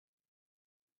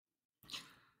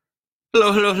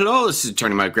Hello, hello, hello. This is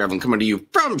Attorney Mike Gravelin coming to you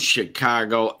from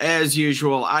Chicago. As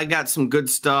usual, I got some good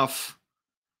stuff.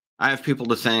 I have people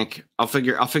to thank. I'll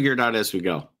figure it out as we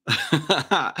go.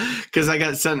 Because I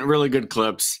got sent really good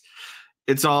clips.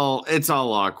 It's all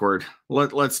awkward.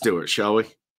 Let's do it, shall we?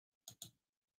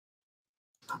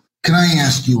 Can I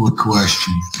ask you a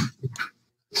question?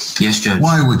 Yes, Judge.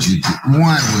 Why would you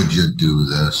do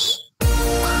this?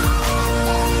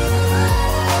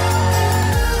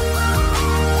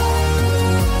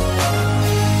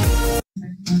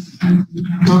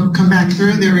 We'll come back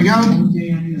through. There we go.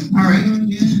 All right.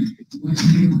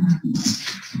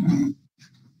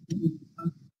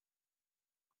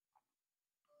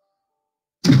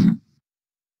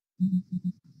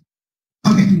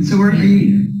 Okay, so we're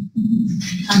ready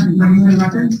for the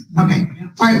record? Okay.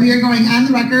 All right, we are going on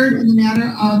the record in the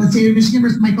matter of the State of Michigan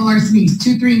versus Michael Larsenese,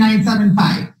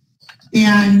 23975.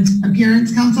 And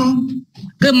appearance, counsel?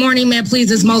 Good morning, may it please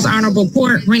this most honorable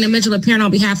court. Rena Mitchell appearing on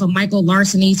behalf of Michael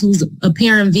Larsenese, who's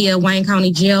appearing via Wayne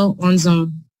County Jail on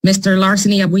Zoom. Mr.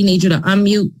 Larsenese, we need you to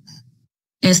unmute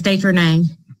and state your name.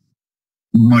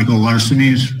 Michael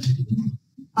Larsenese.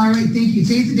 All right, thank you.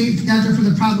 Today's the date scheduled for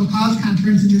the probable cause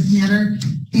conference in this matter.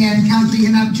 And counsel, you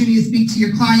have an opportunity to speak to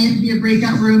your client via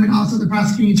breakout room and also the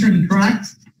prosecuting attorney, correct?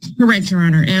 Correct, Your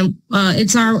Honor. And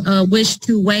it's our wish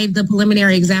to waive the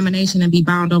preliminary examination and be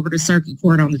bound over to circuit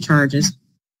court on the charges.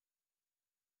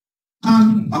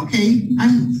 Okay, all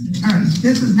right.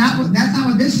 That's not what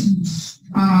this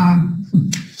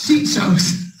sheet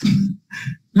shows.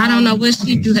 I don't know what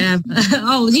sheet you have.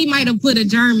 Oh, he might have put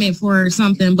adjournment for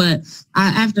something, but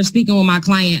after speaking with my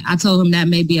client, I told him that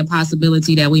may be a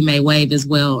possibility that we may waive as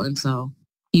well. And so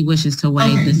he wishes to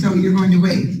waive. Okay, so you're going to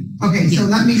waive. Okay, yeah. So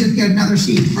let me just get another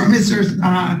sheet for Mr.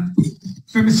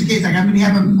 Kazak. I'm going to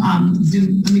have him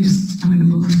Zoom. I'm going to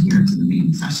move him here to the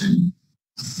main session.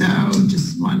 So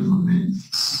just one moment.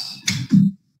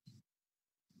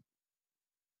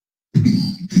 He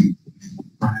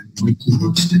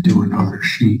needs to do another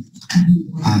sheet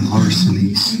on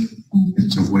larcenies.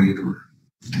 It's a waiver.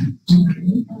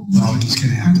 Well, he's going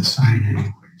to have to sign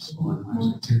anyway. So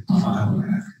I'll take the file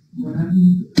back.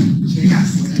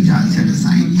 Yes, he does have to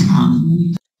sign.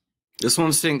 This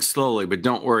one sinks slowly, but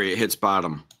don't worry, it hits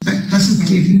bottom. But let's just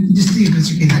see if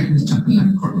Mr. Kazak can just jump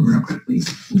in the courtroom real quick, please.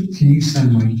 Can you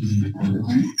send Mike to the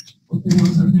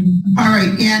All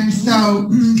right, and so,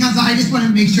 counsel, I just want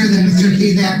to make sure that Mr.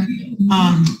 Kazak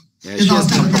is all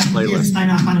set with that. He has to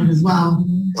sign off on it as well.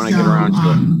 When I get around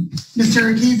to it.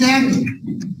 Mr. Kazak?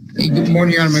 Hey, good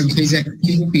morning, Your Honor. Michael Kazak,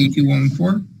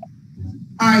 P2114.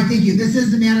 All right, thank you. This is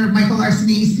the matter of Michael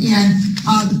Larsenese, and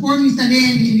the form you sent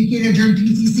in indicated during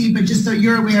PTC, but just so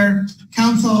you're aware,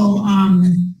 counsel on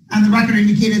the record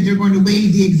indicated they're going to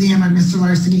waive the exam on Mr.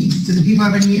 Larsenese. Do the people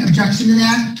have any objection to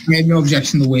that? I have no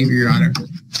objection to the waiver, Your Honor.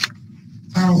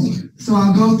 Oh, so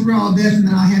I'll go through all this and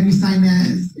then I'll have you sign that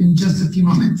in just a few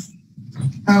moments.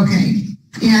 Okay,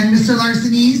 and Mr.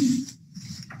 Larsenese?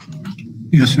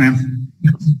 Yes, ma'am.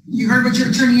 You heard what your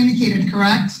attorney indicated,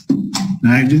 correct?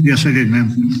 Yes, I did,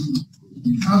 ma'am.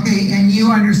 Okay, and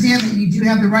you understand that you do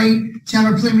have the right to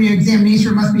have a preliminary examination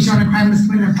or must be shown a crime was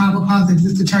committed or probable cause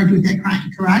exists to charge you with that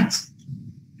crime, correct?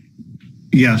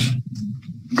 Yes.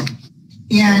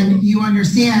 And you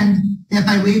understand that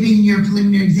by waiving your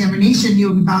preliminary examination, you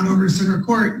will be bound over to circuit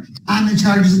court on the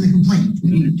charges in the complaint. Do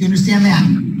you understand that?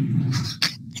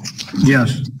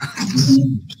 Yes.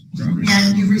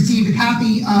 And you've received a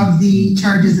copy of the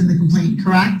charges in the complaint,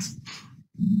 correct?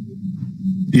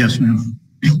 Yes, ma'am.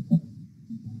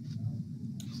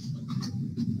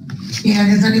 And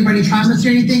has anybody promised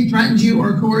you anything, threatened you,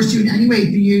 or coerced you in any way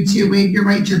for you to waive your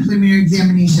right to your preliminary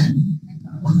examination?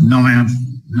 No, ma'am.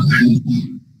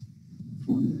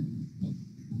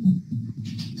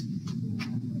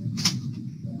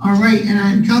 All right, and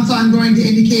on counsel, I'm going to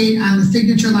indicate on the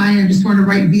signature line, I'm just going to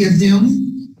write via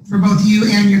Zoom for both you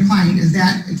and your client. Is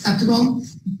that acceptable?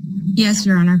 Yes,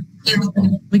 Your Honor.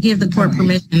 We give the court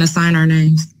permission to sign our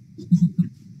names.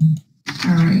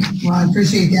 All right, well, I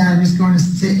appreciate that. I'm just going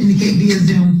to indicate via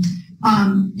Zoom.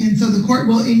 And so the court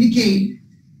will indicate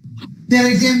that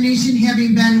examination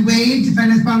having been waived,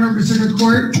 defendant's bound over circuit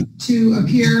court to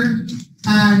appear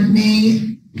on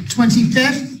May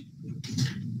 25th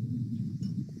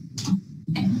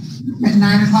at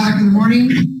 9 o'clock in the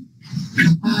morning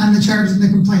on the charges in the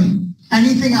complaint.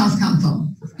 Anything else, counsel?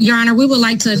 Your Honor, we would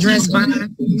like to address bond.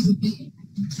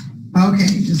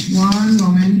 Okay, just one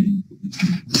moment.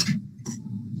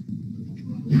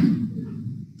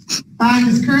 Bond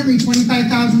is currently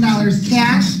 $25,000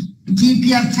 cash,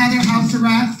 GPS tether, house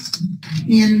arrest,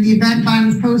 And the event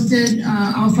bond is posted,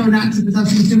 also not to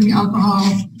possess or consume alcohol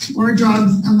or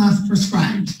drugs unless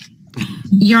prescribed.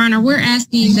 Your Honor, we're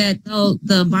asking that though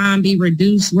the bond be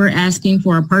reduced. We're asking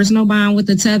for a personal bond with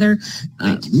the tether.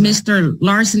 Mr.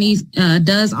 Larceny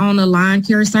does own a lawn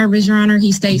care service, Your Honor.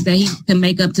 He states that he can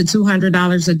make up to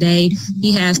 $200 a day.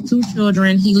 He has 2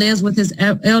 children. He lives with his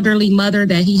elderly mother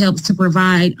that he helps to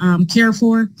provide care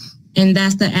for. And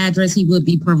that's the address he would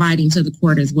be providing to the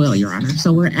court as well, Your Honor.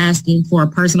 So we're asking for a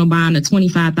personal bond of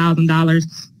 $25,000.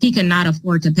 He cannot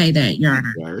afford to pay that, Your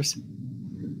Honor.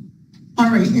 All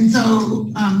right, and so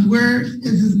where does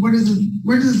this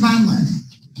bond live?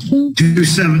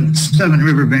 277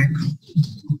 Riverbank.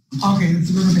 Okay, that's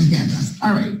the Riverbank address.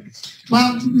 All right.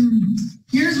 Well,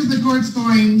 here's what the court's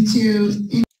going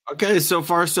to Okay, so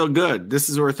far so good. This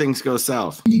is where things go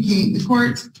south. Indicate the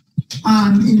court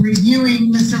in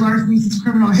reviewing Mr. Larceny's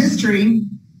criminal history.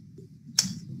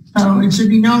 So it should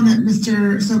be known that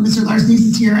Mr. Larceny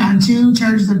is here on 2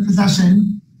 charges of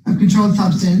possession of controlled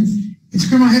substance. His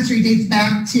criminal history dates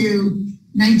back to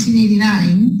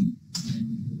 1989,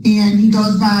 and he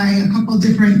goes by a couple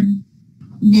different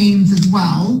names as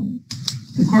well.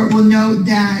 The court will note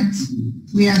that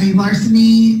we have a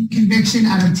larceny conviction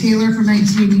out of Taylor from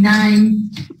 1989,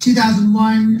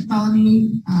 2001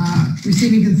 felony,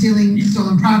 receiving, concealing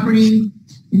stolen property.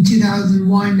 In 2001,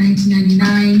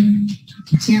 1999,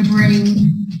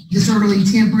 tampering, disorderly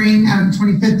tampering out of the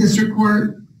 25th District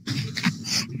Court.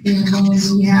 And then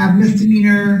we have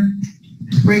misdemeanor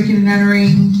breaking and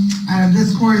entering out of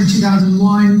this court in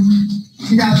 2001,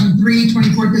 2003,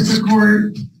 24th District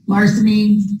Court,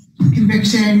 larceny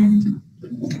conviction,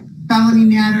 felony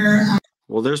matter.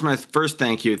 Well, there's my first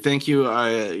thank you. Thank you,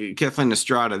 Kathleen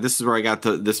Estrada. This is where I got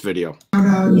this video.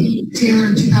 Taylor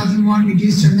in 2001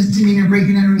 reduced her misdemeanor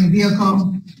breaking and entering a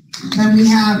vehicle. Then we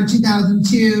have a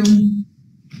 2002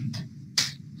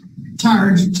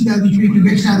 charge, 2003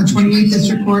 conviction out of the 28th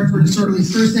District Court for disorderly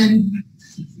person.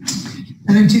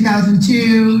 And in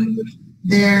 2002,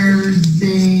 there's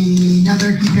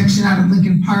another conviction out of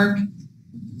Lincoln Park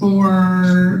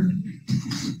for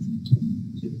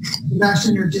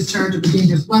possession or discharge of a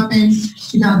dangerous weapon.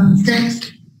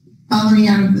 2006, felony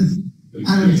out of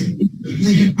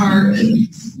Lincoln Park,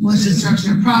 malicious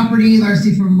destruction of property,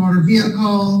 larceny from a motor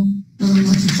vehicle,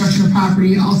 malicious destruction of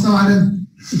property, also out of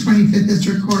the 25th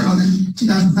District Court. Oh, then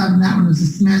 2007, that one was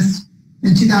dismissed.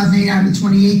 In 2008, out of the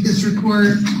 28th District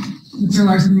Court, Mr.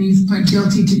 Larceny pled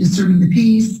guilty to disturbing the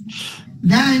peace.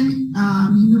 Then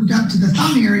he moved up to the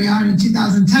Thumb area, and in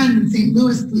 2010, in St.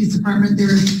 Louis Police Department,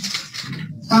 there's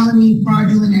felony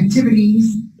fraudulent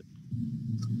activities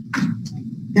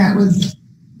that was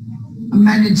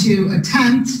amended to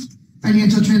attempt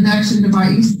financial transaction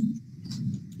device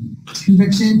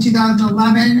conviction.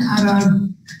 2011, out of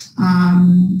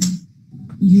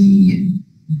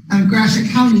Gratiot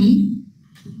County,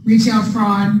 retail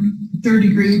fraud, 3rd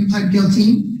degree, pled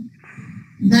guilty.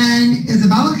 Then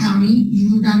Isabella County, he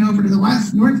moved on over to the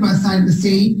northwest side of the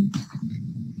state.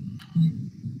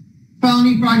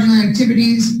 Felony fraudulent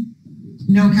activities,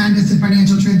 no contest of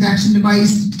financial transaction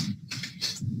device.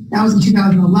 That was in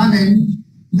 2011.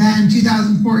 Then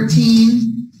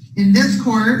 2014, in this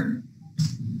court,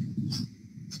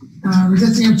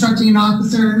 resisting obstructing an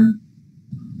officer.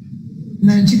 And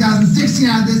then in 2016,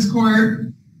 out of this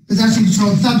court, possession of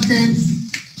controlled substance.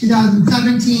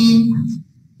 2017,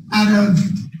 out of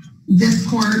this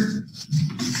court,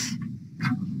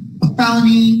 a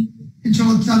felony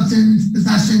controlled substance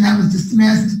possession that was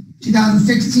dismissed.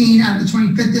 2016, out of the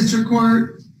 25th District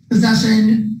Court,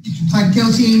 possession, pled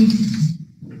guilty.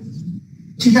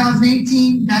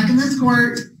 2018, back in this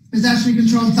court, possession of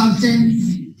controlled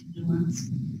substance.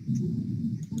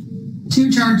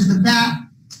 2 charges of that,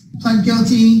 pled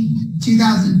guilty.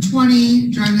 2020,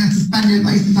 driving on suspended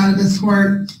license out of this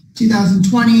court.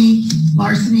 2020,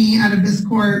 larceny out of this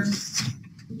court.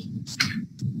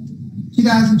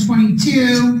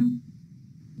 2022,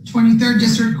 23rd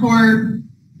District Court,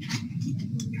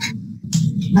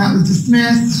 that was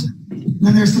dismissed.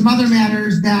 Then there's some other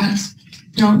matters that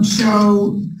don't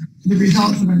show the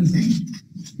results of anything.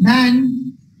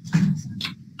 Then,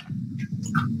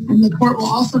 and the court will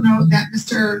also note that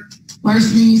Mr.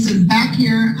 Larceny is back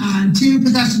here on 2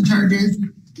 possession charges.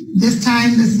 This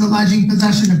time, this is alleging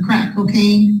possession of crack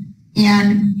cocaine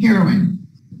and heroin.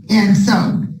 And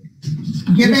so,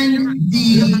 given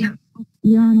the...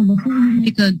 Your Honor, before you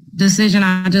make a decision,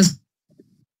 I just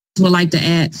would like to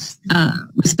add,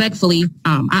 respectfully,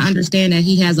 I understand that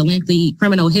he has a lengthy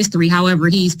criminal history. However,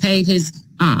 he's paid his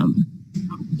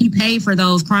he paid for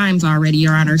those crimes already,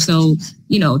 Your Honor. So,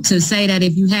 you know, to say that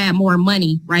if you had more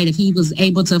money, right, if he was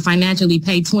able to financially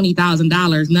pay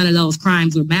 $20,000, none of those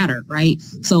crimes would matter, right?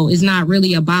 So it's not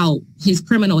really about his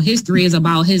criminal history, it's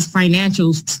about his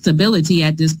financial stability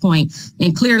at this point.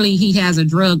 And clearly he has a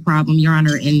drug problem, Your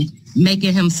Honor, and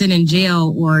making him sit in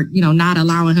jail or, you know, not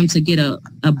allowing him to get a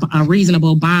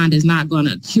reasonable bond is not going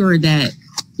to cure that,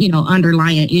 you know,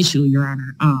 underlying issue, Your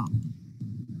Honor.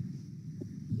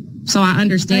 So I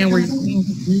understand we're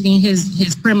reading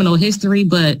his criminal history,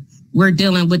 but we're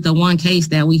dealing with the one case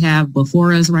that we have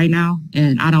before us right now.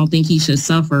 And I don't think he should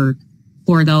suffer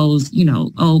for those, you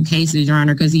know, old cases, Your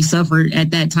Honor, because he suffered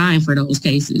at that time for those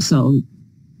cases. So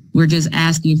we're just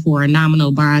asking for a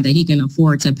nominal bond that he can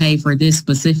afford to pay for this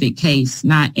specific case,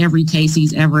 not every case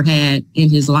he's ever had in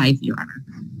his life, Your Honor.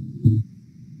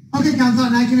 Okay, counsel,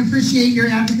 and I can appreciate your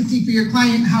advocacy for your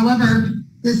client. However,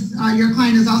 this your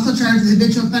client is also charged with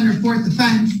habitual offender fourth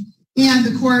offense, and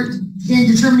the court, in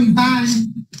determining bond,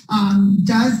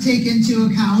 does take into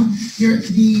account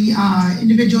the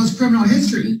individual's criminal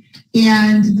history.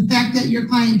 And the fact that your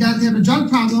client does have a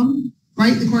drug problem,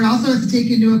 right, the court also has to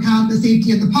take into account the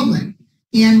safety of the public.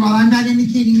 And while I'm not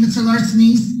indicating Mr.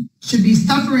 Larsenis should be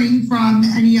suffering from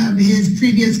any of his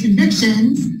previous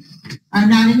convictions, I'm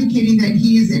not indicating that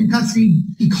he is in custody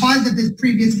because of his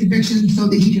previous convictions so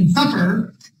that he can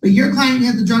suffer, but your client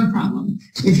has a drug problem.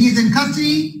 If he's in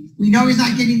custody, we know he's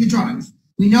not getting the drugs.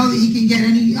 We know that he can get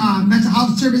any mental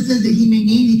health services that he may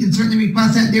need. He can certainly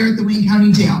request that there at the Wayne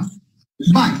County Jail.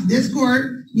 But this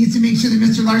court needs to make sure that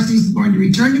Mr. Larsenis is going to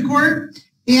return to court,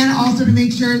 and also to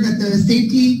make sure that the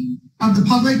safety of the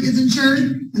public is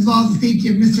ensured, as well as the safety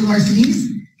of Mr. Larsenis.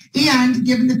 And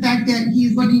given the fact that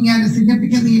he's looking at a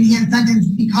significantly enhanced sentence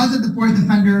because of the fourth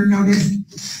offender notice,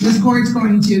 this court's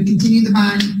going to continue the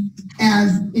bond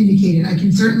as indicated. I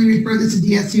can certainly refer this to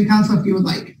DS2 counsel if you would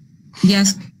like.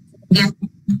 Yes,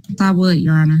 I would,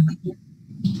 Your Honor.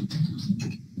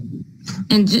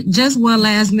 And just one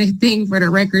last thing for the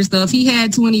record. So if he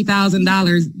had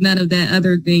 $20,000, none of that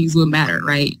other things would matter,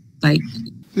 right? Like,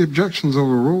 the objection's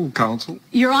overruled, counsel.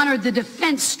 Your Honor, the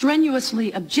defense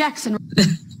strenuously objects. And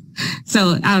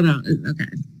so I don't know. Okay.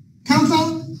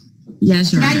 Counsel?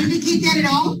 Yes, Your Honor. Can I indicate that at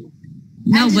all?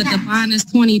 No, but the bond is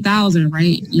 $20,000,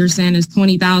 right? You're saying it's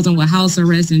 $20,000 with house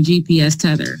arrest and GPS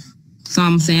tether. So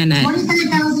I'm saying that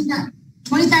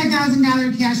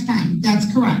 $25,000 cash fine.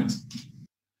 That's correct.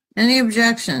 Any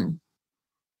objection?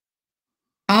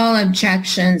 All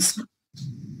objections.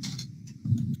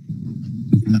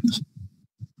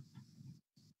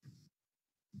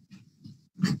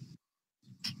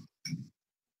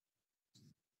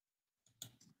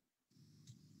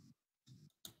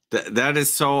 That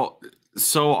is so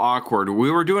awkward.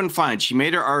 We were doing fine. She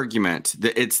made her argument.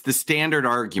 It's the standard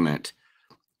argument.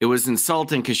 It was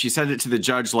insulting because she said it to the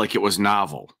judge like it was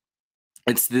novel.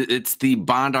 It's the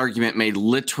bond argument made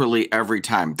literally every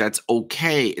time. That's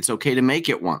okay. It's okay to make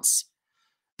it once.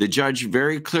 The judge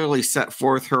very clearly set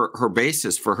forth her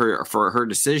basis for her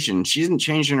decision. She isn't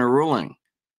changing her ruling.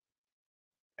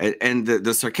 And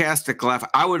the sarcastic laugh,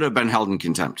 I would have been held in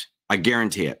contempt. I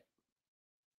guarantee it.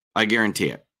 I guarantee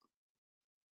it.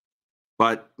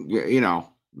 But you know,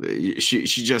 she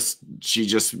just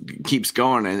keeps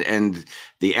going, and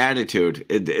the attitude,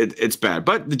 it's bad.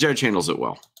 But the judge handles it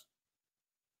well.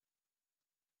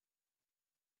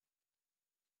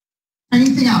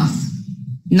 Anything else?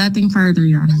 Nothing further,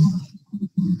 Your Honor.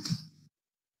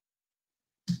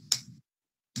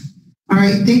 All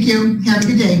right, thank you. Have a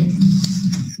good day.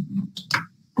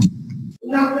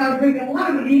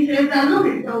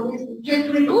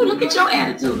 Oh, look at your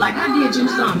attitude. Like I did you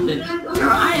something. Girl,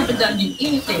 I haven't done you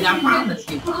anything, I promise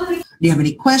you. Do you have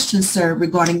any questions, sir,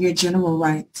 regarding your general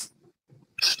rights?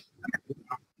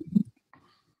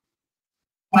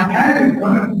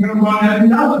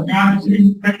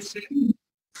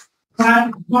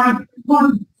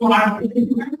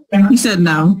 He said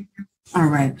no. All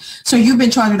right. So you've been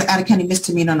charged with out of county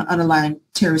misdemeanor on an underlying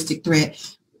terroristic threat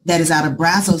that is out of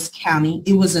Brazos County.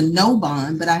 It was a no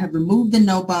bond, but I have removed the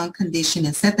no bond condition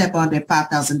and set that bond at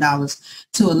 $5,000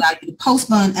 to allow you to post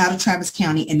bond out of Travis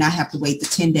County and not have to wait the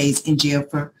 10 days in jail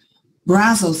for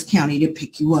Brazos County to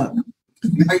pick you up.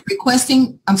 Are you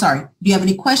requesting, I'm sorry, do you have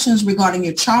any questions regarding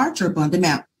your charge or bond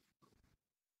amount?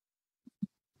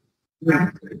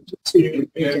 I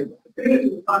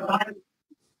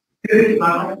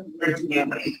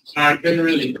couldn't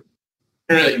really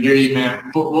hear you,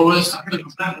 man. What was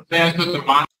the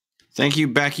bond? Thank you,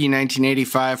 Becky,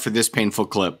 1985, for this painful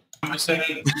clip.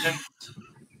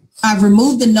 I've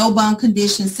removed the no bond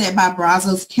condition set by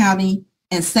Brazos County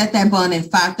and set that bond at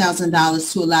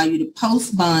 $5,000 to allow you to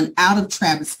post bond out of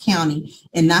Travis County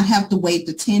and not have to wait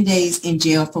the 10 days in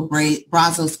jail for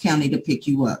Brazos County to pick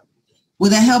you up. Will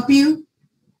that help you?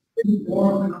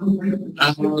 No,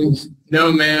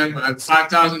 ma'am.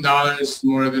 $5,000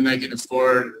 more than I can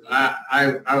afford.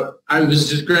 I was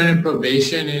just granted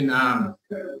probation and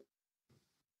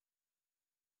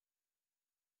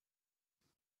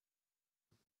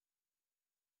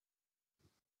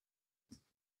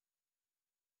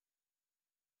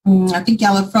I think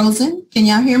y'all are frozen. Can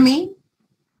y'all hear me?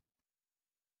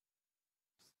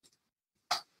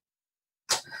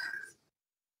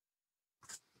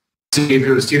 See if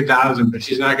it was 2,000, but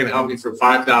she's not going to help me for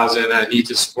 5,000. I need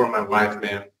to support my wife,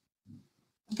 ma'am.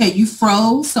 Okay, you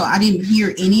froze, so I didn't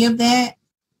hear any of that.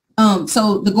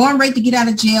 So the going rate to get out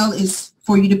of jail is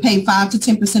for you to pay 5 to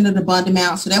 10% of the bond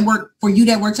amount. So that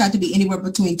works out to be anywhere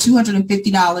between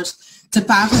 $250 to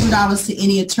 $500 to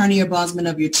any attorney or bondsman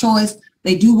of your choice.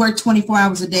 They do work 24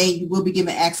 hours a day. You will be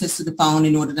given access to the phone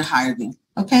in order to hire them.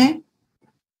 Okay?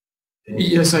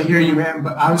 Yes, I hear you, ma'am.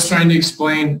 But I was trying to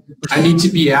explain I need to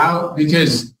be out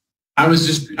because I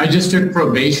just took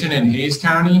probation in Hayes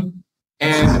County,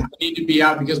 and I need to be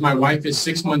out because my wife is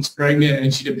 6 months pregnant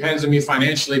and she depends on me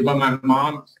financially. But my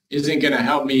mom isn't going to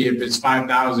help me if it's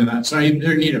 5,000. So I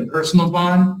either need a personal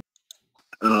bond.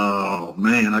 Oh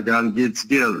man, I got to get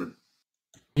together.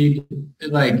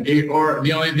 Or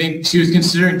the only thing she was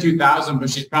considering 2,000, but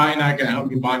she's probably not going to help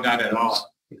me bond out at all.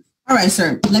 All right,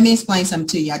 sir. Let me explain something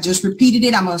to you. I just repeated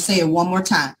it. I'm going to say it one more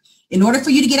time. In order for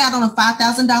you to get out on a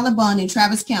 $5,000 bond in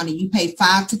Travis County, you pay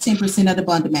 5 to 10% of the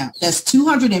bond amount. That's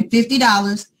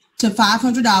 $250 to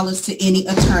 $500 to any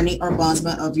attorney or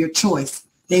bondsman of your choice.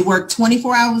 They work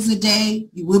 24 hours a day.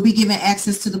 You will be given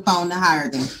access to the phone to hire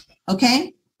them.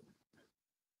 Okay?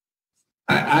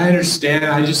 I understand.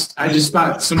 I just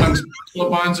thought sometimes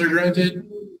bonds are granted.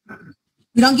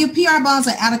 We don't give PR bonds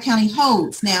or out of county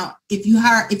holds. Now, if you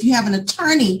have an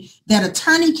attorney, that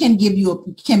attorney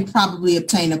can probably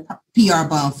obtain a PR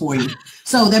bond for you.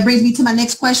 So that brings me to my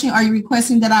next question. Are you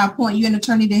requesting that I appoint you an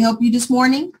attorney to help you this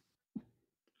morning?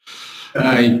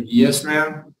 Yes,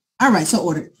 ma'am. All right, so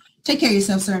ordered. Take care of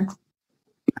yourself, sir.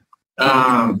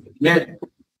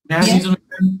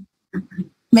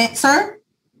 Sir?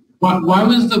 Why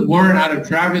was the warrant out of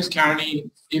Travis County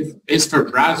if it's for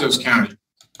Brazos County?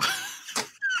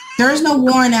 There is no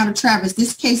warrant out of Travis.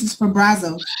 This case is for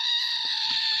Brazos.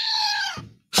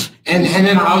 And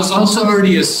then I was also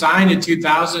already assigned a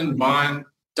 $2,000 bond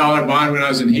when I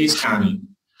was in Hayes County.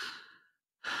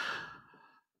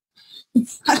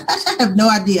 I have no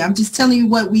idea. I'm just telling you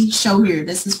what we show here.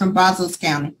 This is from Brazos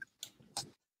County.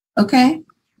 Okay?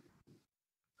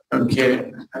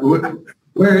 Okay.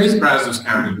 Where is Brazos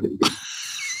County?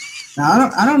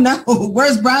 I don't know.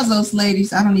 Where's Brazos,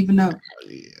 ladies? I don't even know.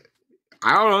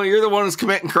 I don't know. You're the one who's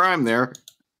committing crime there.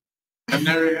 I've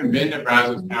never even been to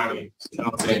Brazos County.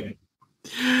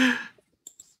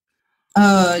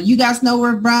 You guys know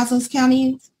where Brazos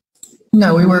County is?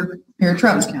 No, we work here in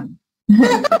Travis County.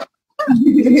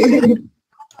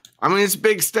 I mean, it's a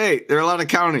big state. There are a lot of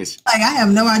counties. Like, I have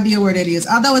no idea where that is.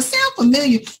 Although it sounds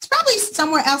familiar. It's probably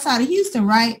somewhere outside of Houston,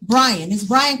 right? Bryan. It's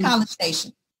Bryan College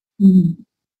Station. Mm-hmm.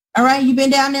 All right. You been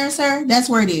down there, sir? That's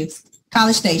where it is.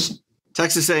 College Station.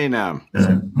 Texas A&M.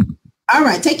 All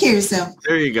right. Take care of yourself.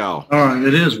 There you go. All right.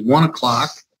 It is 1 o'clock.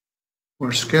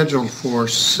 We're scheduled for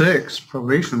 6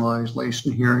 probation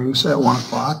violation hearings at 1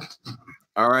 o'clock.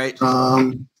 All right.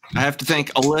 I have to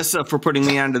thank Alyssa for putting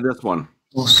me onto this one.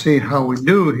 We'll see how we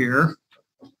do here.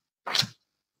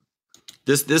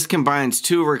 This combines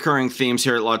 2 recurring themes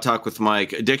here at Law Talk with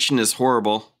Mike. Addiction is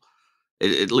horrible.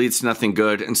 It leads to nothing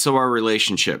good, and so are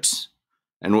relationships.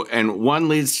 And one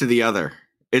leads to the other.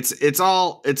 It's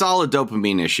all a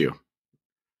dopamine issue.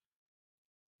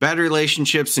 Bad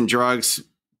relationships and drugs,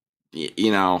 create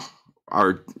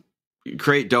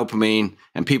dopamine,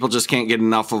 and people just can't get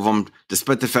enough of them,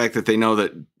 despite the fact that they know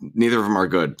that neither of them are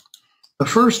good. The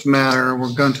first matter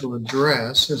we're going to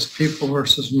address is People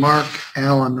versus Mark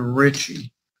Allen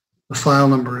Ritchie. The file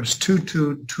number is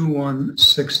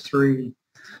 222163.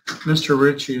 Mr.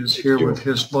 Ritchie is here with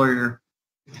his lawyer,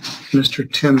 Mr.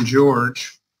 Tim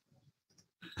George.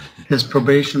 His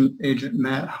probation agent,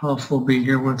 Matt Huff, will be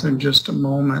here with him in just a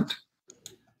moment.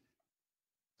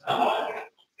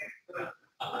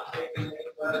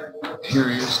 Here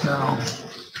he is now.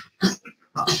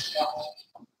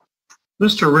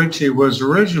 Mr. Ritchie was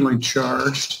originally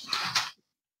charged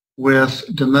with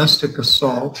domestic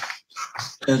assault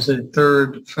as a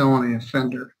 3rd felony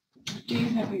offender. Do you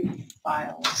have any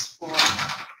files for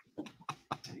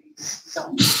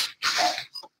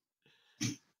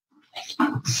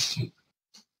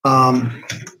And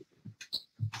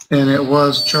it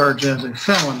was charged as a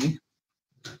felony,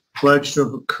 pledged to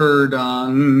have occurred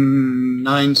on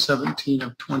 9/17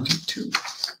 of 22.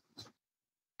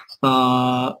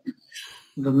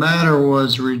 The matter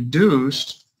was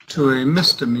reduced to a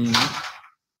misdemeanor.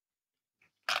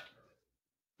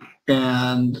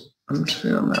 And I'm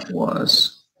sure that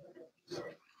was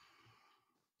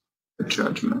the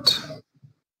judgment.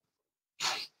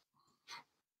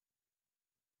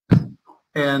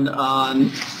 And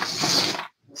on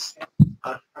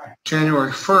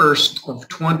January 1st of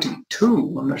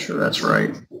 22, I'm not sure that's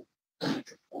right.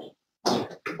 I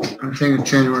think it's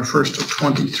January 1st of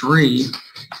 23,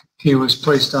 he was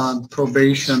placed on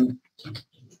probation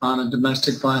on a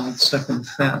domestic violence second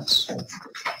offense.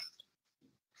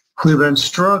 We've been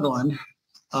struggling,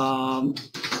 and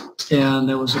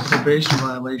there was a probation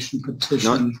violation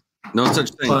petition no such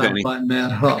thing, filed Penny. by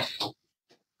Matt Huff.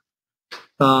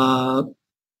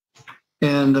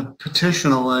 And the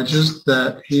petition alleges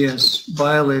that he has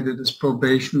violated his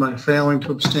probation by failing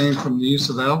to abstain from the use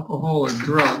of alcohol or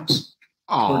drugs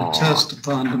or test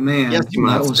upon demand. Yes, you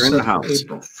that must. was You're in the set for house.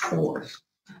 April 4th.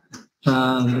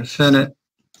 The defendant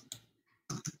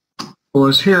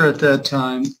was here at that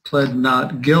time, pled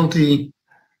not guilty,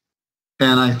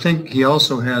 and I think he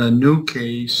also had a new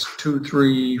case,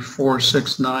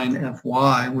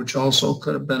 23469FY, which also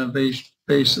could have been a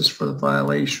basis for the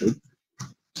violation.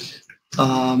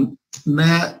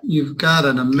 Matt, you've got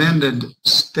an amended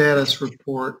status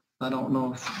report. I don't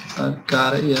know if I've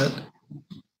got it yet.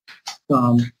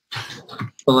 But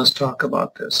let's talk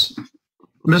about this.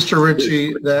 Mr.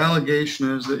 Ritchie, the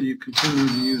allegation is that you continue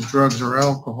to use drugs or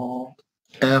alcohol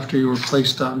after you were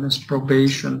placed on this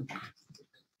probation.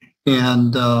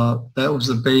 And that was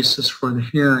the basis for the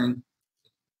hearing.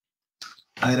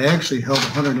 I'd actually held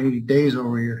 180 days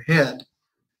over your head.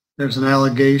 There's an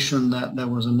allegation that there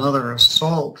was another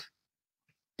assault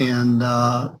and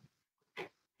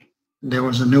there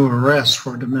was a new arrest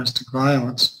for domestic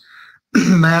violence.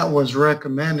 Matt was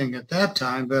recommending at that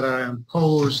time that I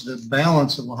impose the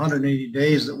balance of 180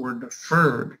 days that were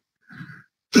deferred.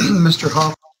 Mr.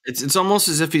 Huff. It's almost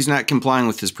as if he's not complying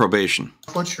with his probation.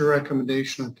 What's your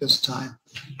recommendation at this time?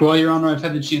 Well, Your Honor, I've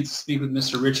had the chance to speak with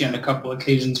Mr. Ritchie on a couple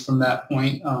occasions from that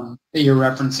point that you're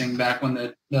referencing back when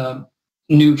the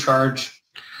new charge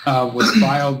was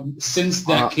filed. Since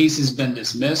that case has been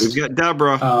dismissed. We've got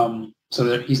Deborah. So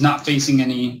that he's not facing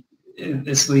any,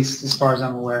 at least as far as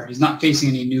I'm aware, he's not facing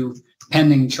any new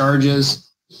pending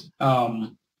charges.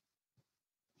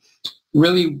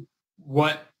 Really,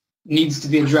 what needs to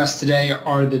be addressed today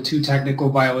are the two technical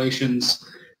violations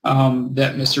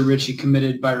that Mr. Ritchie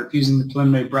committed by refusing the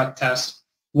preliminary breath test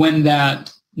when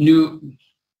that initial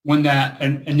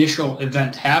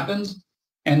event happened.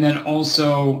 And then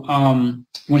also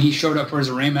when he showed up for his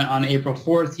arraignment on April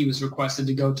 4th, he was requested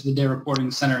to go to the day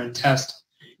reporting center and test,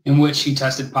 in which he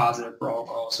tested positive for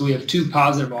alcohol. So we have two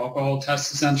positive alcohol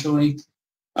tests essentially.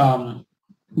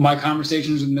 My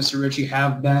conversations with Mr. Ritchie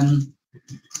have been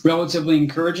relatively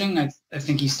encouraging. I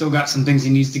think he's still got some things he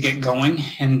needs to get going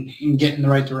and get in the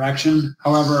right direction.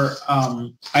 However,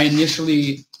 I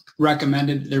initially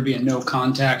recommended there be a no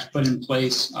contact put in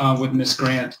place with Ms.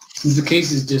 Grant. Since the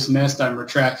case is dismissed, I'm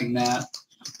retracting that.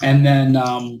 And then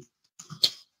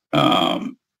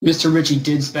Mr. Ritchie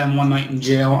did spend one night in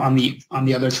jail on the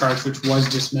other charge, which was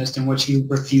dismissed, in which he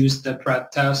refused the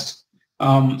breath test.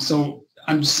 So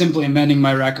I'm simply amending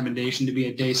my recommendation to be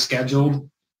a day scheduled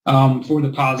for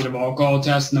the positive alcohol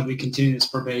test, and that we continue this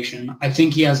probation. I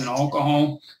think he has an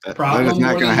alcohol problem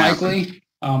more than likely,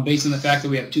 based on the fact that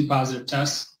we have two positive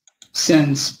tests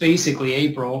since basically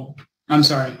end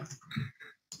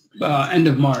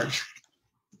of March.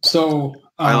 So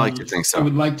I like to think so. I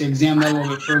would like to examine that a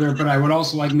little bit further, but I would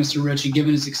also like Mr. Ritchie,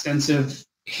 given his extensive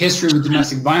history with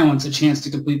domestic violence, a chance to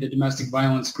complete the domestic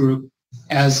violence group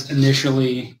as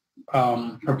initially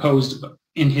proposed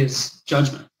in his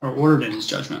judgment or ordered in his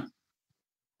judgment.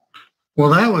 Well,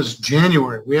 that was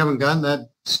January. We haven't gotten that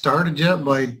started yet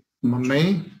by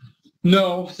May?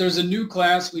 No, there's a new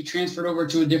class. We transferred over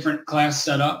to a different class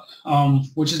setup,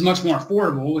 which is much more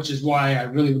affordable, which is why I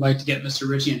really would like to get Mr.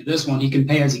 Ritchie into this one. He can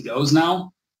pay as he goes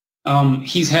now.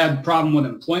 He's had problem with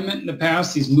employment in the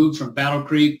past. He's moved from Battle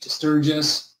Creek to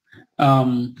Sturgis,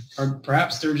 or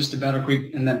perhaps Sturgis to Battle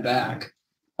Creek and then back.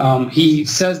 He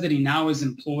says that he now is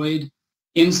employed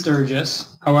in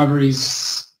Sturgis. However,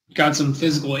 he's got some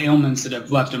physical ailments that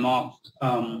have left him off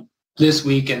this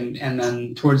week and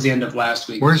then towards the end of last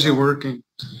week. Where's he working?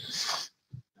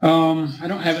 I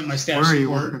don't have it in my status Where are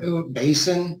you report. working?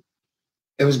 Basin.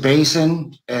 It was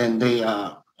Basin, and they.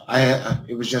 I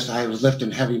was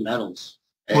lifting heavy metals,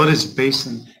 What is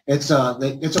basin? It's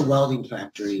a welding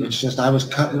factory. It's just, I was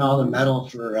cutting all the metal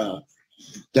for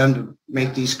them to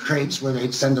make these crates where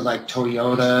they'd send to like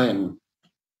Toyota and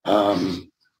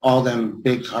all them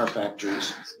big car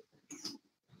factories.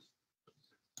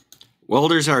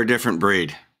 Welders are a different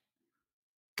breed.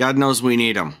 God knows we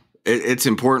need them. It's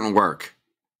important work.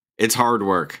 It's hard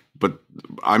work. But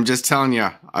I'm just telling you,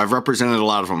 I've represented a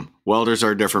lot of them. Welders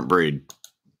are a different breed.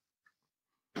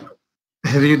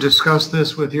 Have you discussed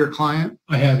this with your client?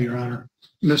 I have, Your Honor.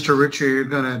 Mr. Ritchie, you're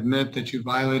going to admit that you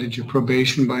violated your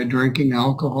probation by drinking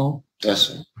alcohol? Yes,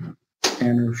 sir.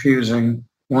 And refusing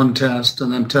one test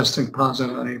and then testing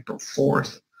positive on April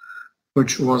 4th,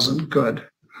 which wasn't good.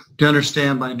 Do you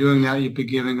understand by doing that you'd be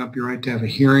giving up your right to have a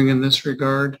hearing in this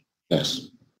regard? Yes.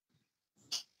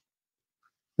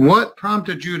 What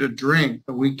prompted you to drink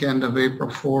the weekend of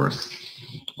April 4th?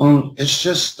 It's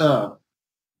just,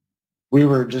 we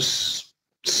were just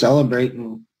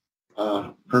celebrating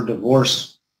her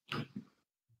divorce.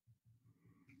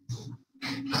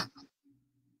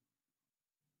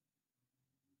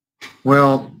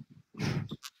 Well,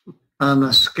 on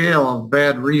the scale of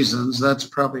bad reasons, that's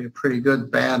probably a pretty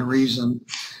good bad reason.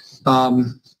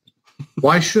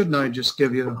 Why shouldn't I just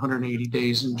give you 180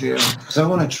 days in jail? Because I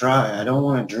want to try. I don't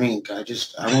want to drink. I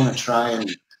want to try and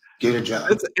get a job.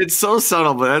 It's so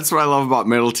subtle, but that's what I love about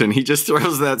Middleton. He just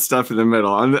throws that stuff in the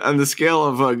middle. On the scale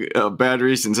of bad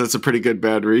reasons, that's a pretty good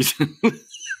bad reason.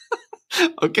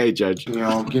 Okay, Judge. You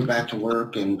know, get back to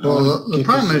work. And well, the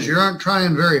problem is you aren't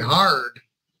trying very hard.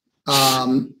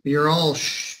 You're all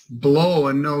blow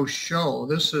and no show.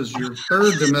 This is your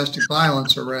third domestic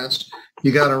violence arrest.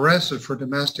 You got arrested for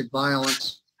domestic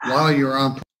violence while you were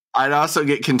on I'd also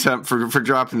get contempt for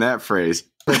dropping that phrase.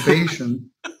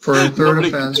 Probation for a third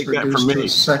offense reduced to a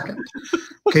second.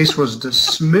 Case was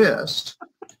dismissed,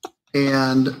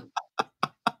 and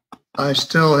I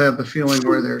still have the feeling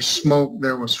where there's smoke,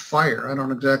 there was fire. I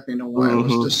don't exactly know why it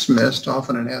was dismissed.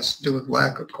 Often it has to do with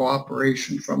lack of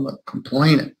cooperation from the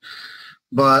complainant.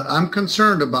 But I'm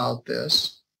concerned about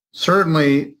this.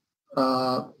 Certainly,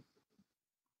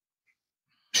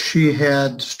 she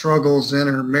had struggles in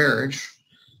her marriage,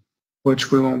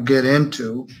 which we won't get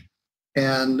into.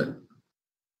 And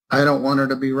I don't want her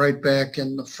to be right back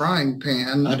in the frying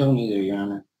pan. I don't either, Your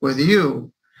Honor. With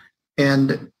you.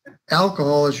 And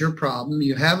alcohol is your problem.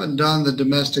 You haven't done the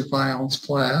domestic violence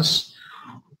class.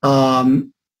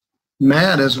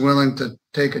 Matt is willing to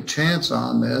take a chance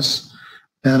on this,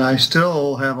 and I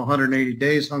still have 180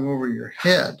 days hung over your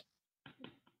head.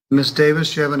 Ms.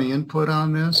 Davis, do you have any input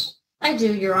on this? I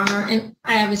do, Your Honor, and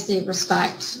I obviously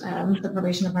respect the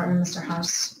probation department, Mr.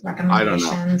 House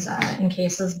recommendations in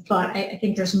cases, but I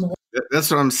think there's more.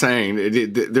 That's what I'm saying.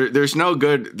 There's no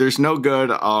good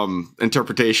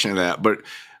interpretation of that.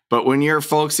 But when you're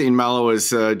folksy and mellow as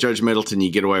Judge Middleton,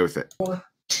 you get away with it.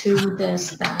 To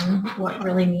this, then, what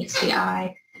really meets the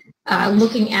eye.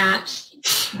 Looking at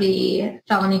the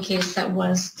felony case that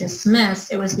was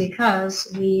dismissed, it was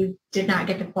because we did not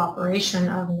get the cooperation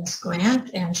of Ms.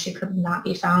 Grant, and she could not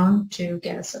be found to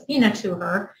get a subpoena to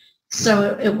her.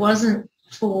 So it wasn't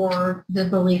for the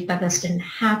belief that this didn't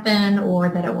happen or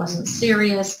that it wasn't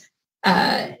serious.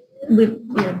 We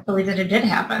believe that it did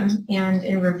happen. And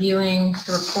in reviewing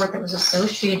the report that was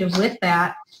associated with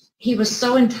that, he was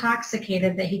so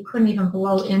intoxicated that he couldn't even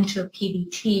blow into a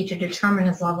PBT to determine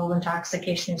his level of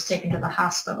intoxication. He was taken to the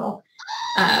hospital.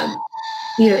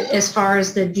 As far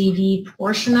as the DV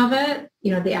portion of it,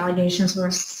 the allegations were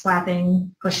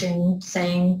slapping, pushing,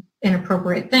 saying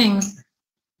inappropriate things.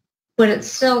 But it's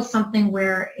still something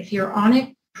where if you're on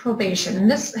a probation, and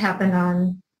this happened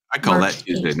on I call March that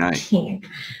Tuesday 18th. night.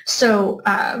 So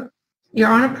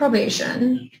you're on a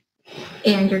probation,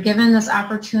 and you're given this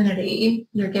opportunity,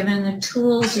 you're given the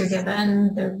tools, you're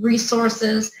given the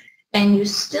resources, and you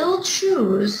still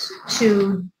choose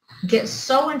to get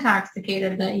so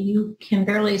intoxicated that you can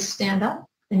barely stand up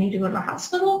and need to go to the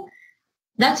hospital.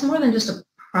 That's more than just a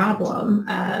problem.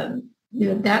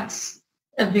 That's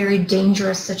a very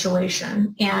dangerous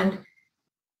situation. And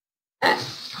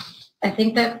I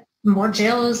think that more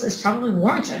jail is probably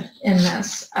warranted in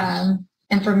this.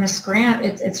 And for Ms. Grant,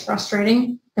 it's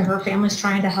frustrating that her family's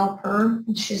trying to help her.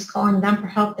 She's calling them for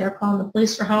help. They're calling the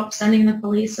police for help, sending the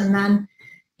police. And then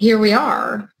here we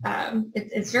are.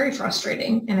 It's very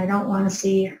frustrating. And I don't want to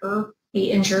see her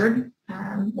be injured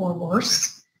or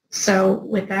worse. So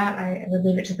with that, I would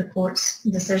leave it to the court's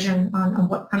decision on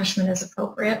what punishment is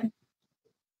appropriate.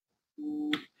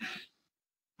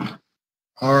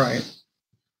 All right.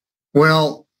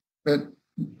 Well, it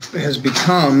has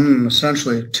become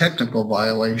essentially a technical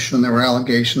violation. There were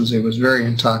allegations he was very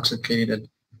intoxicated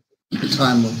at the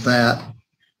time of that.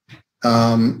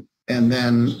 And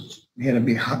then he had to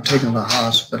be taken to the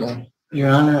hospital. Your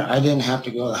Honor, I didn't have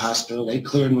to go to the hospital. They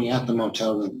cleared me at the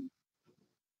motel room.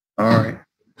 All right.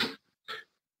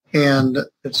 And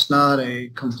it's not a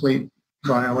complete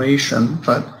violation,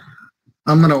 but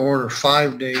I'm going to order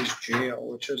 5 days jail,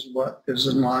 which is what is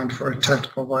in line for a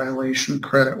technical violation,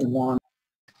 credit 1.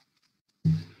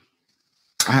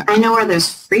 I know where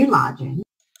there's free lodging.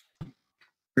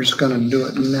 You're just going to do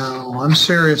it now. I'm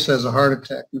serious as a heart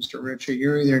attack, Mr. Ritchie.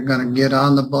 You're either going to get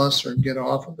on the bus or get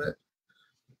off of it.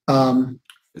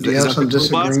 Do you have some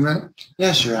disagreement?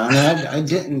 Yes, Your Honor. I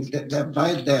didn't.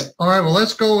 All right, well,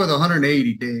 let's go with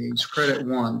 180 days, credit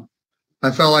 1.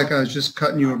 I felt like I was just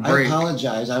cutting you a break. I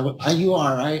apologize. You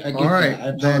are. I get all right,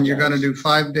 that. then you're going to do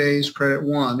 5 days, credit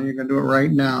 1, and you're going to do it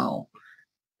right now.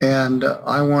 And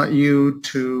I want you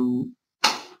to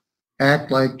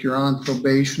act like you're on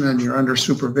probation and you're under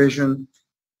supervision,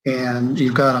 and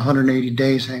you've got 180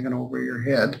 days hanging over your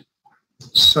head.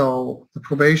 So the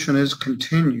probation is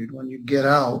continued. When you get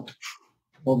out,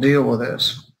 we'll deal with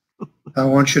this. I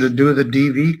want you to do the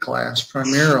DV class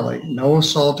primarily. No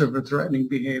assaultive or threatening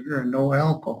behavior and no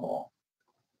alcohol.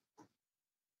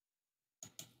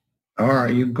 All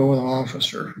right, you go with the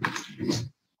officer.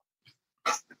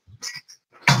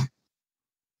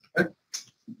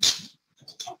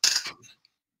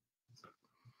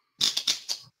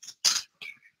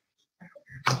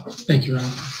 Thank you, Ron.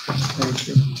 Thank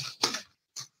you.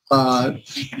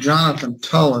 Jonathan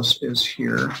Tullis is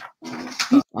here.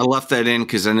 I left that in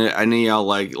because I knew y'all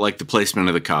like the placement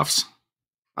of the cuffs.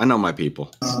 I know my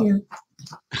people. And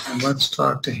let's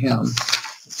talk to him.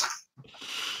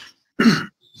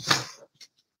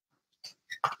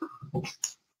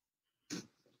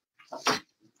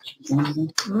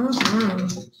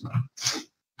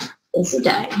 It's a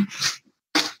day.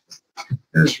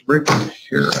 There's Rick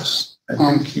Harris. I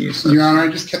think he's Your Honor, I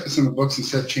just kept this in the books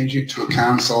instead of changing it to a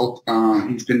consult.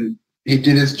 He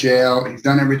did his jail. He's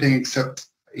done everything except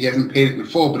he hasn't paid it in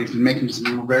full, but he's been making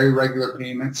some very regular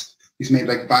payments. He's made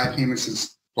like 5 payments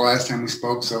since the last time we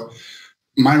spoke. So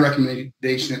my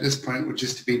recommendation at this point would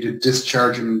just be to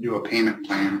discharge him and do a payment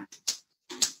plan.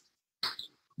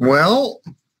 Well,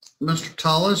 Mr.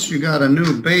 Tullis, you got a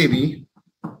new baby.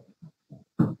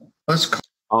 Let's call.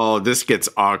 Oh, this gets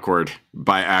awkward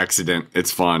by accident.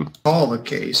 It's fun. Call the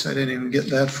case. I didn't even get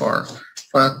that far.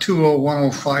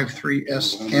 20105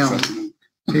 SM.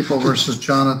 People versus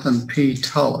Jonathan P.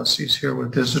 Tullis. He's here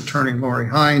with his attorney, Lori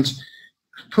Hines.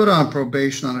 Put on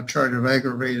probation on a charge of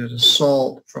aggravated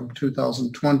assault from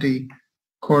 2020.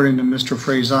 According to Mr.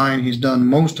 Frazine, he's done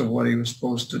most of what he was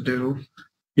supposed to do.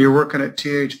 You're working at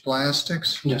TH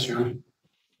Plastics? Yes, Your Honor.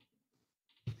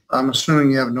 I'm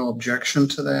assuming you have no objection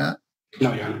to that?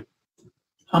 No, Your Honor.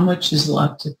 How much is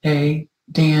left to pay,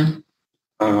 Dan?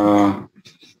 Well,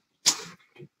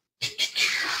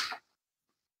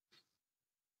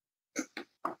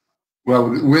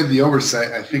 with the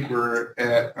oversight, I think we're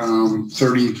at around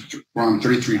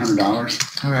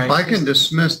 $3,300. All right. If I can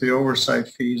dismiss the oversight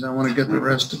fees, I want to get the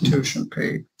restitution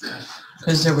paid.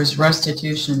 Because there was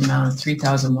restitution amount of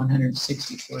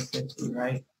 $3,164.50,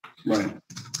 right? Right.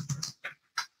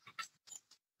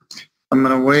 I'm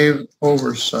going to waive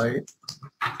oversight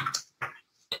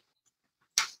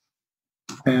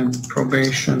and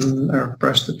probation or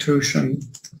restitution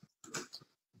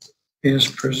is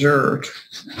preserved.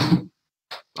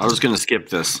 I was going to skip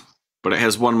this, but it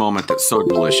has one moment that's so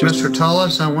delicious. Mr.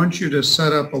 Tullis, I want you to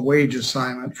set up a wage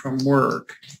assignment from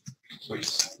work,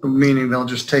 meaning they'll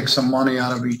just take some money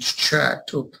out of each check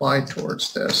to apply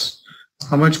towards this.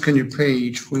 How much can you pay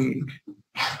each week?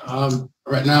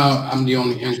 Right now, I'm the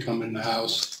only income in the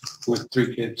house with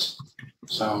 3 kids.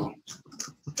 So,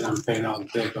 and I'm paying all the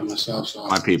bills by myself. So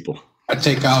my people. I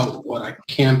take out what I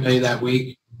can pay that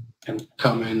week and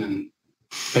come in and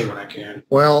pay what I can.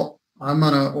 Well, I'm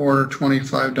going to order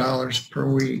 $25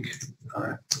 per week. All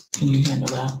right. Can you handle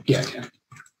that? Yeah, I can.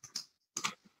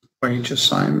 Wage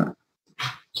assignment.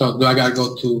 So do I got to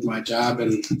go to my job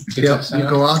and get Yep, that set you up?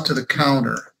 go out to the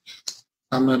counter.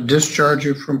 I'm going to discharge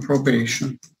you from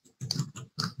probation.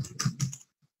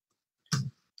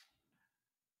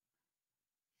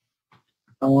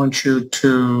 I want you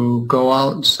to go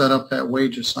out and set up that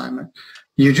wage assignment.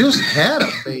 You just had a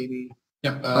baby.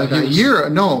 Yep. Like a year,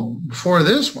 no, before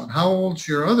this one. How old's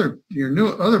your new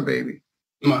other baby?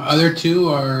 My other 2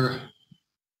 are,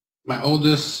 my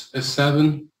oldest is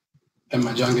 7 and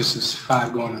my youngest is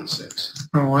 5 going on 6.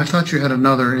 Oh, I thought you had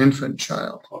another infant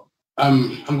child.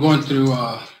 I'm going through,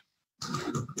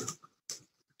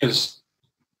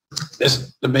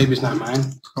 the baby's not mine.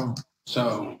 Oh.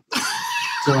 So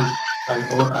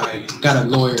I got a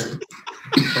lawyer for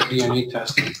DNA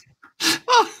testing.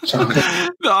 The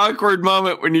awkward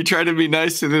moment when you try to be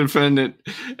nice to the defendant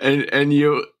and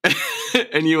you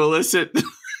and you elicit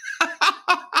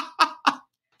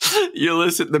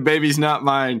the baby's not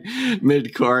mine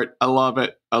mid-court. I love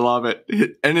it.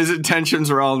 And his intentions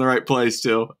were all in the right place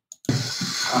too.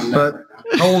 But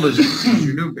how old is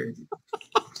your new baby?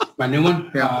 My new one?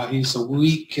 Yeah. He's a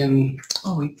week and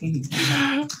 11 days.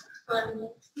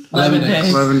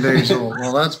 11 days old.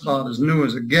 Well, that's about as new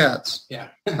as it gets. Yeah.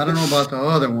 I don't know about the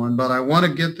other one, but I want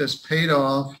to get this paid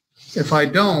off. If I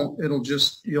don't,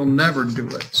 you'll never do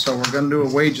it. So we're going to do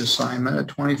a wage assignment at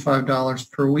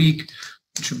 $25 per week,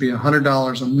 which would be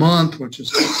 $100 a month, which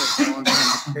is a long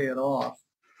time to pay it off.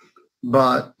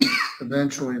 But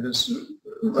eventually this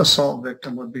assault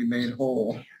victim would be made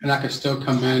whole. And I could still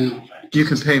come in. You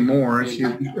can pay more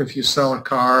if you sell a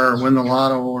car or win the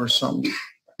lotto or something.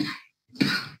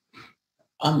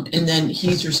 And then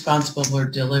he's responsible for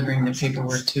delivering the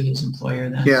paperwork to his employer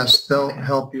then? Yes, they'll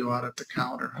help you out at the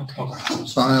counter. Okay.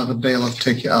 So I'll have the bailiff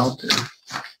take you out there.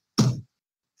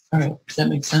 All right. Does that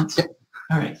make sense? Yep.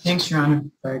 All right. Thanks, Your Honor.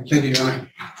 Thank you, Your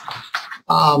Honor.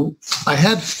 I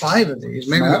had 5 of these.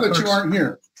 Maybe Now that you aren't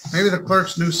here. Maybe the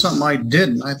clerks knew something I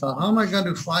didn't. I thought, how am I going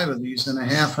to do 5 of these in a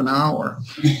half an hour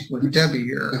with Debbie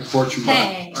here?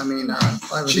 Hey. I mean,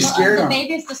 5 of She's these. scared The of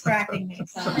baby's distracting me,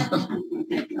 so I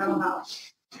don't know.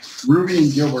 Ruby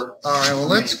and Gilbert. All right, well,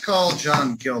 let's call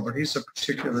John Gilbert. He's a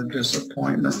particular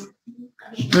disappointment.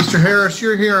 Mr. Harris,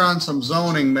 you're here on some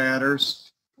zoning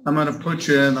matters. I'm going to put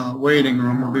you in a waiting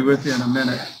room. We'll be with you in a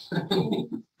minute.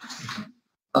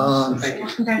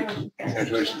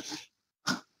 Congratulations.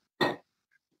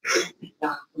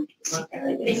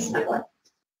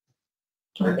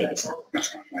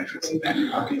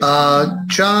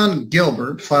 John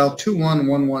Gilbert, file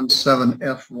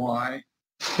 21117FY,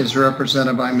 is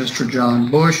represented by Mr.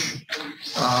 John Bush,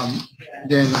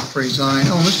 Daniel Frazine.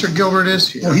 Oh, Mr. Gilbert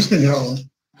is here. Oh, he's been here all.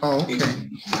 Oh, okay.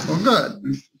 Well, good.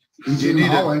 Do you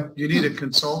need a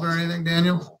consult or anything,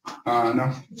 Daniel? No.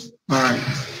 All right.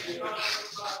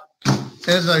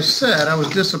 As I said, I was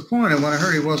disappointed when I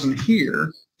heard he wasn't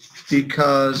here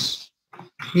because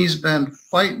he's been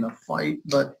fighting a fight,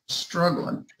 but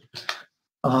struggling.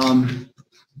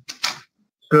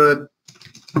 Good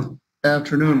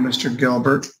afternoon, Mr.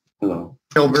 Gilbert. Hello.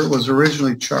 Gilbert was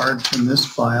originally charged in this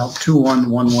file,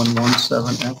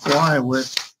 211117FY,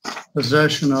 with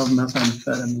possession of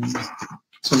methamphetamine.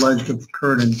 It's alleged to have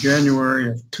occurred in January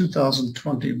of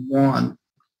 2021.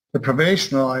 The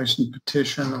probation license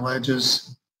petition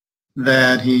alleges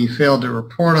that he failed to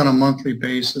report on a monthly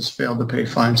basis, failed to pay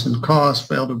fines and costs,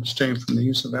 failed to abstain from the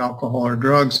use of alcohol or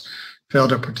drugs,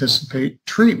 failed to participate in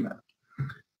treatment.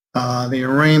 The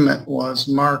arraignment was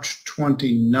March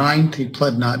 29th. He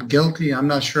pled not guilty. I'm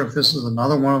not sure if this is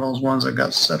another one of those ones that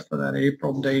got set for that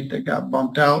April date that got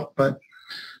bumped out, but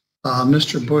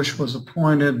Mr. Bush was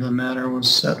appointed. The matter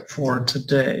was set for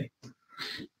today.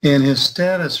 In his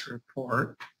status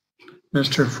report,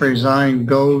 Mr. Frazine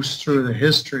goes through the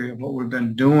history of what we've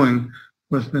been doing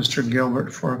with Mr.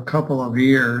 Gilbert for a couple of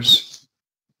years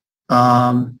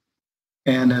and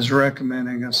is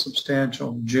recommending a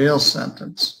substantial jail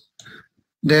sentence.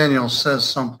 Daniel says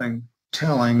something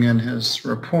telling in his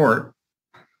report.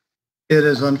 It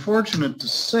is unfortunate to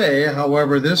say,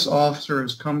 however, this officer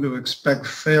has come to expect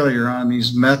failure on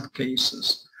these meth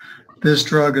cases. This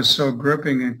drug is so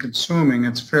gripping and consuming,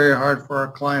 it's very hard for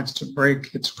our clients to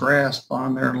break its grasp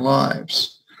on their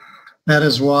lives. That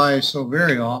is why so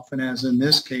very often, as in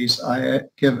this case, I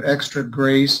give extra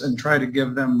grace and try to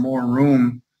give them more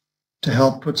room to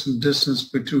help put some distance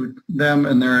between them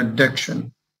and their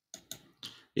addiction.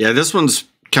 Yeah, this one's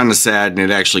kind of sad, and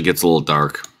it actually gets a little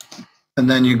dark. And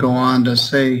then you go on to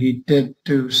say he did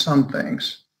do some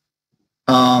things.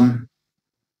 And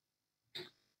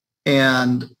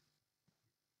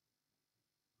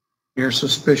your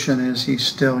suspicion is he's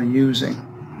still using.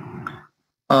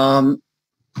 John,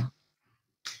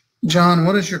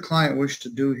 what does your client wish to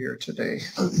do here today?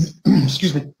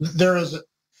 Excuse me. There is a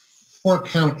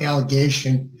 4-count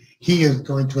allegation. He is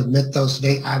going to admit those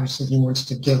today. Obviously, he wants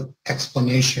to give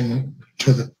explanation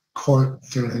to the court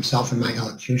through himself in my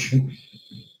elocution.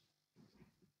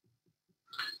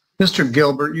 Mr.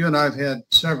 Gilbert, you and I have had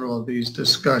several of these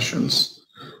discussions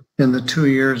in the 2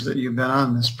 years that you've been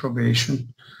on this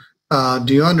probation.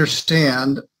 Do you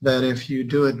understand that if you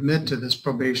do admit to this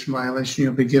probation violation,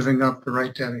 you'll be giving up the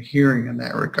right to have a hearing in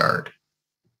that regard?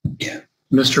 Yeah.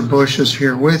 Mr. Bush is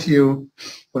here with you,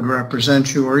 would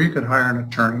represent you, or you could hire an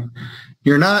attorney.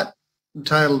 You're not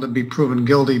entitled to be proven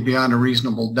guilty beyond a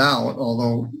reasonable doubt,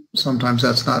 although sometimes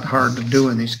that's not hard to do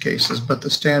in these cases, but the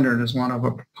standard is one of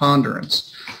a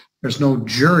preponderance. There's no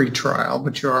jury trial,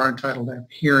 but you are entitled to have a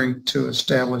hearing to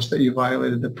establish that you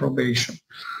violated the probation.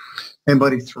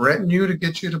 Anybody threaten you to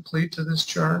get you to plead to this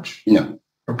charge? No.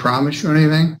 Or promise you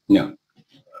anything? No.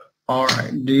 All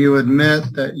right. Do you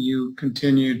admit that you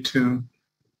continue to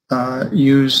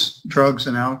use drugs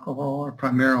and alcohol, or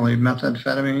primarily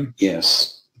methamphetamine?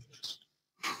 Yes.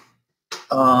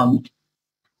 And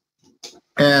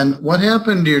what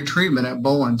happened to your treatment at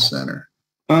Bowen Center?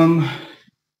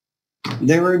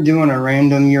 They were doing a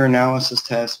random urinalysis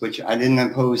test, which I didn't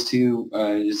oppose to.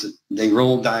 They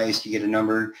roll dice, you get a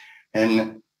number,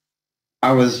 and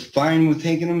I was fine with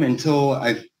taking them until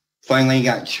I finally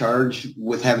got charged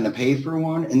with having to pay for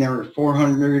one, and there were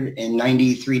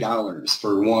 $493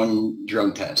 for one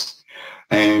drug test.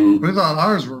 And we thought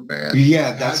ours were bad.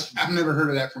 Yeah, that's. I've never heard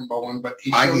of that from Bowen, but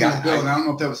he showed me the bill, and I don't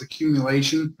know if that was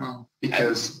accumulation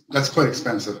because that's quite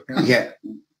expensive. Yeah,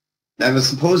 that was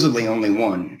supposedly only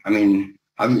one. I mean,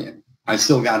 I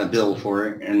still got a bill for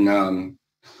it, and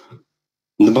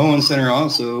the Bowen Center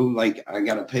also, like, I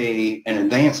got to pay in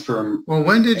advance for. Well,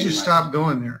 when did you stop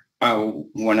going there?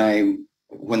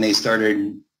 When they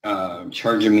started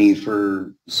charging me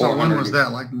for. So when was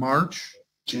that? Like March?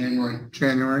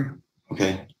 January.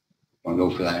 Okay, I'll go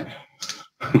for that.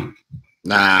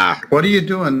 Nah. What are you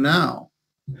doing now?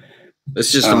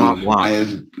 It's just a Mont Blanc. I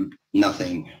have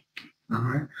nothing. All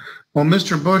right. Well,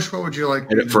 Mr. Bush, what would you like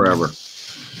to do? Forever.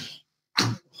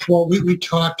 Well, we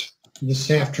talked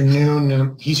this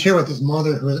afternoon. He's here with his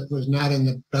mother, who was not in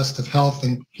the best of health,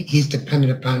 and he's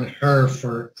dependent upon her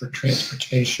for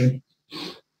transportation.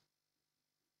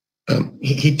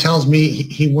 He tells me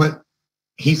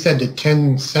he said the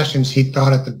 10 sessions he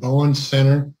thought at the Bowen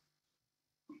Center,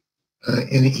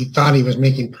 and he thought he was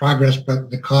making progress, but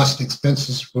the cost and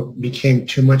expenses became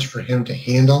too much for him to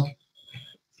handle.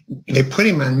 They put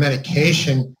him on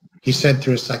medication, he said,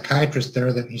 through a psychiatrist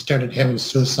there, that he started having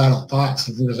suicidal thoughts,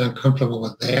 and he was uncomfortable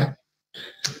with that.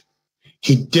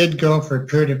 He did go for a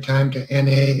period of time to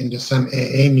NA and to some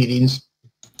AA meetings.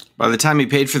 By the time he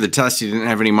paid for the test, he didn't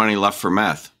have any money left for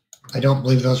meth. I don't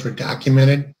believe those were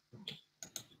documented.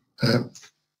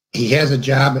 He has a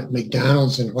job at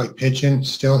McDonald's in White Pigeon.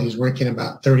 Still, he's working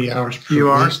about 30 hours per week. You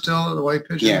are still at the White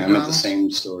Pigeon? Yeah, I'm at the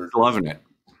same store. Loving it.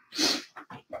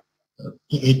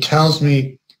 He tells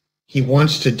me he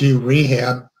wants to do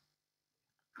rehab.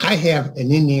 I have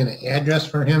an Indiana address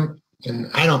for him,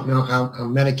 and I don't know how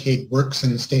Medicaid works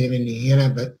in the state of Indiana,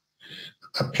 but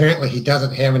apparently he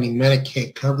doesn't have any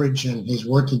Medicaid coverage, and he's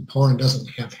working poor and doesn't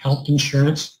have health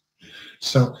insurance.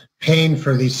 So paying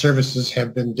for these services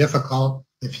have been difficult.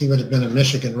 If he would have been a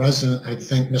Michigan resident, I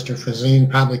think Mr. Frazine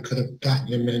probably could have gotten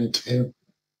him into,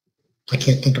 I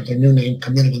can't think of their new name,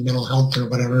 community mental health or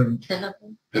whatever.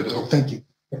 Thank you.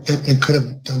 And could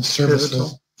have done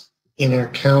services in our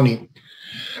county.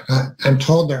 I'm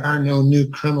told there are no new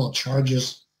criminal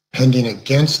charges pending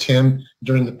against him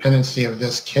during the pendency of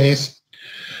this case.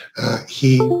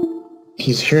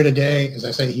 He's here today. As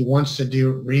I said, he wants to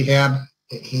do rehab.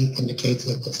 He indicates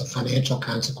that it's a financial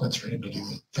consequence for him to do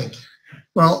it. Thank you.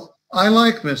 Well, I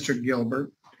like Mr.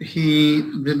 Gilbert. He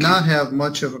did not have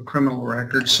much of a criminal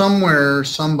record. Somewhere,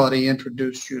 somebody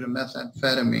introduced you to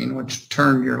methamphetamine, which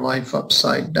turned your life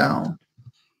upside down.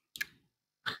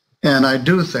 And I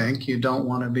do think you don't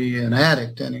want to be an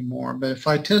addict anymore. But if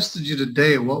I tested you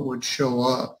today, what would show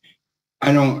up?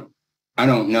 I don't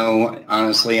know,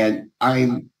 honestly.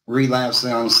 I relapsed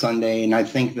on Sunday, and I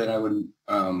think that I would,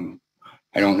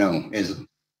 I don't know, is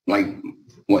like,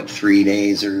 what, 3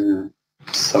 days or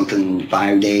something,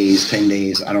 5 days, 10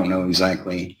 days, I don't know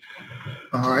exactly.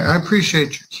 All right, I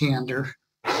appreciate your candor.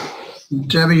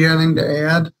 Debbie, you have anything to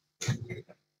add?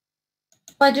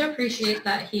 Well, I do appreciate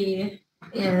that he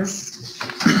is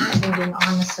being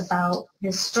honest about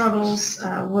his struggles.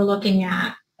 We're looking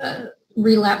at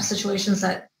relapse situations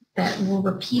that were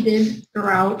repeated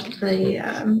throughout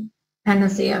the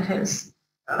pendency of his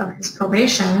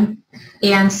probation,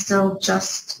 and still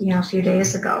just a few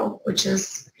days ago, which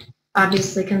is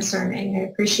obviously concerning. I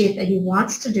appreciate that he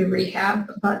wants to do rehab,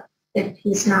 but if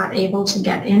he's not able to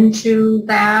get into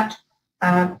that,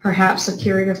 perhaps a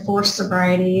period of forced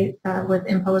sobriety with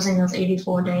imposing those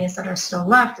 84 days that are still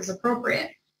left is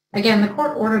appropriate. Again, the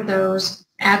court ordered those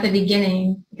at the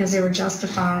beginning because they were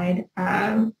justified,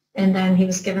 and then he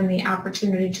was given the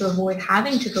opportunity to avoid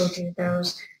having to go through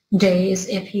those days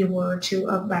if he were to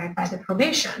abide by the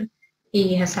probation.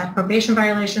 He has had probation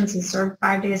violations. He served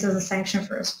 5 days as a sanction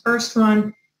for his first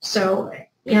one. So,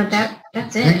 that's it. I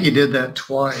think he did that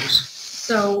twice.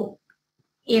 So,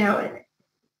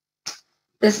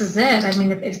 this is it. I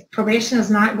mean, if probation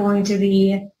is not going to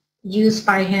be used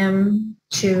by him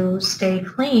to stay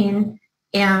clean,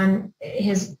 and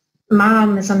his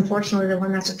mom is unfortunately the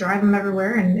one that's to drive him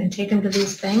everywhere and take him to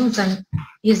these things, and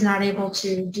he's not able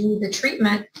to do the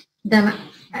treatment, then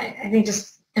I think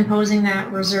just imposing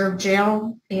that reserve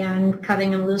jail and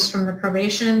cutting him loose from the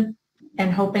probation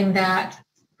and hoping that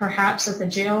perhaps at the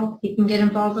jail he can get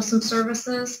involved with some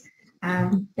services.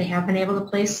 They have been able to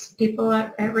place people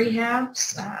at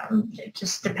rehabs. It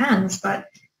just depends, but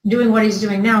doing what he's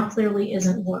doing now clearly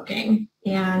isn't working.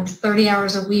 And 30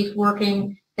 hours a week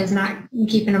working is not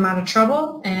keeping him out of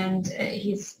trouble. And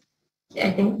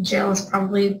I think jail is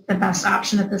probably the best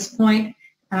option at this point.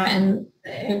 And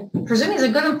I presume he's a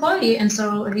good employee, and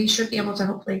so he should be able to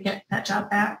hopefully get that job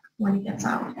back when he gets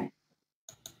out.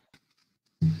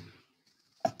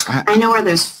 I know where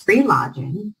there's free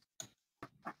lodging.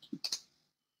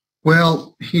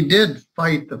 Well, he did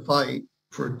fight the fight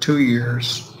for 2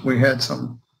 years. We had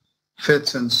some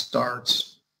fits and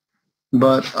starts,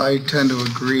 but I tend to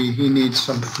agree he needs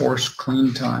some forced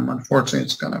clean time. Unfortunately,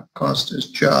 it's going to cost his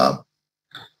job.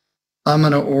 I'm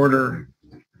going to order,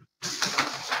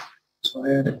 so I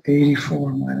had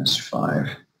 84 minus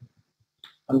 5.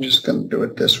 I'm just going to do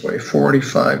it this way,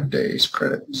 45 days,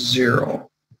 credit 0.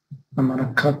 I'm going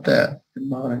to cut that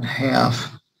about in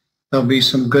half. There'll be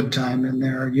some good time in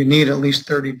there. You need at least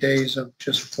 30 days of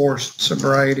just forced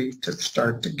sobriety to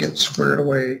start to get squared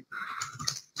away.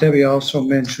 Debbie also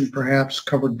mentioned perhaps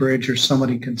Covered Bridge or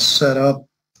somebody can set up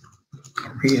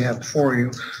rehab for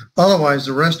you. Otherwise,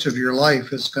 the rest of your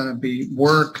life is going to be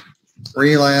work,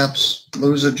 relapse,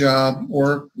 lose a job,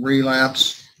 work,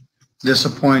 relapse,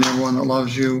 disappoint everyone that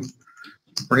loves you,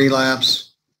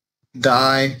 relapse,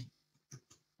 die.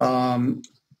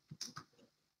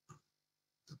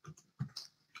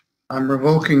 I'm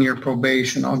revoking your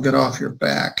probation. I'll get off your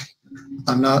back.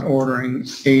 I'm not ordering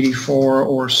 84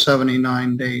 or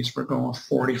 79 days. We're going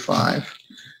 45.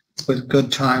 With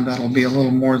good time, that'll be a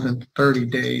little more than 30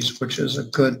 days, which is a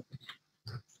good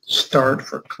start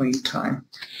for clean time.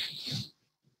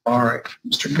 All right,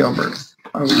 Mr. Gilbert.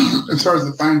 As far as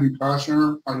the fine and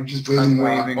caution, are you just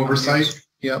waiving oversight?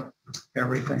 Yep,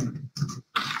 everything.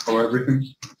 Oh, everything?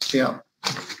 Yep.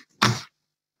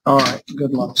 All right,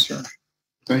 good luck, sir.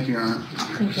 Thank you, Your Honor.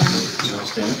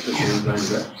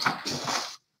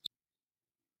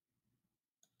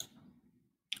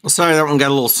 Well, sorry, that one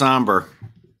got a little somber.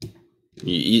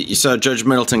 You saw Judge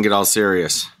Middleton get all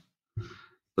serious,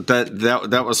 but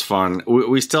that was fun.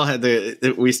 We still had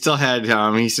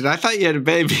he said, "I thought you had a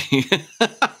baby."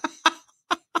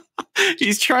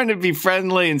 He's trying to be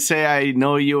friendly and say, "I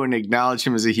know you," and acknowledge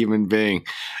him as a human being.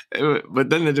 But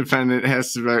then the defendant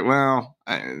has to be like, "Well,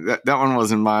 that one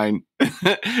wasn't mine."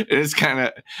 It's kind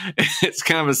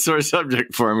of a sore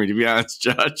subject for me, to be honest,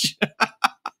 Judge.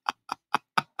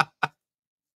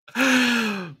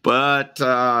 But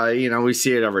we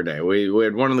see it every day. We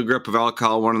had one in the grip of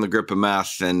alcohol, one in the grip of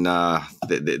meth, and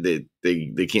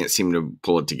they can't seem to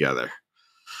pull it together.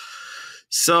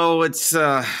 So it's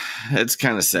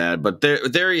kind of sad, but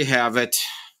there you have it.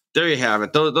 There you have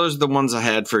it. Those are the ones I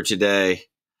had for today.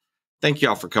 Thank you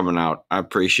all for coming out. I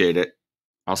appreciate it.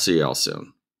 I'll see you all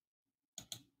soon.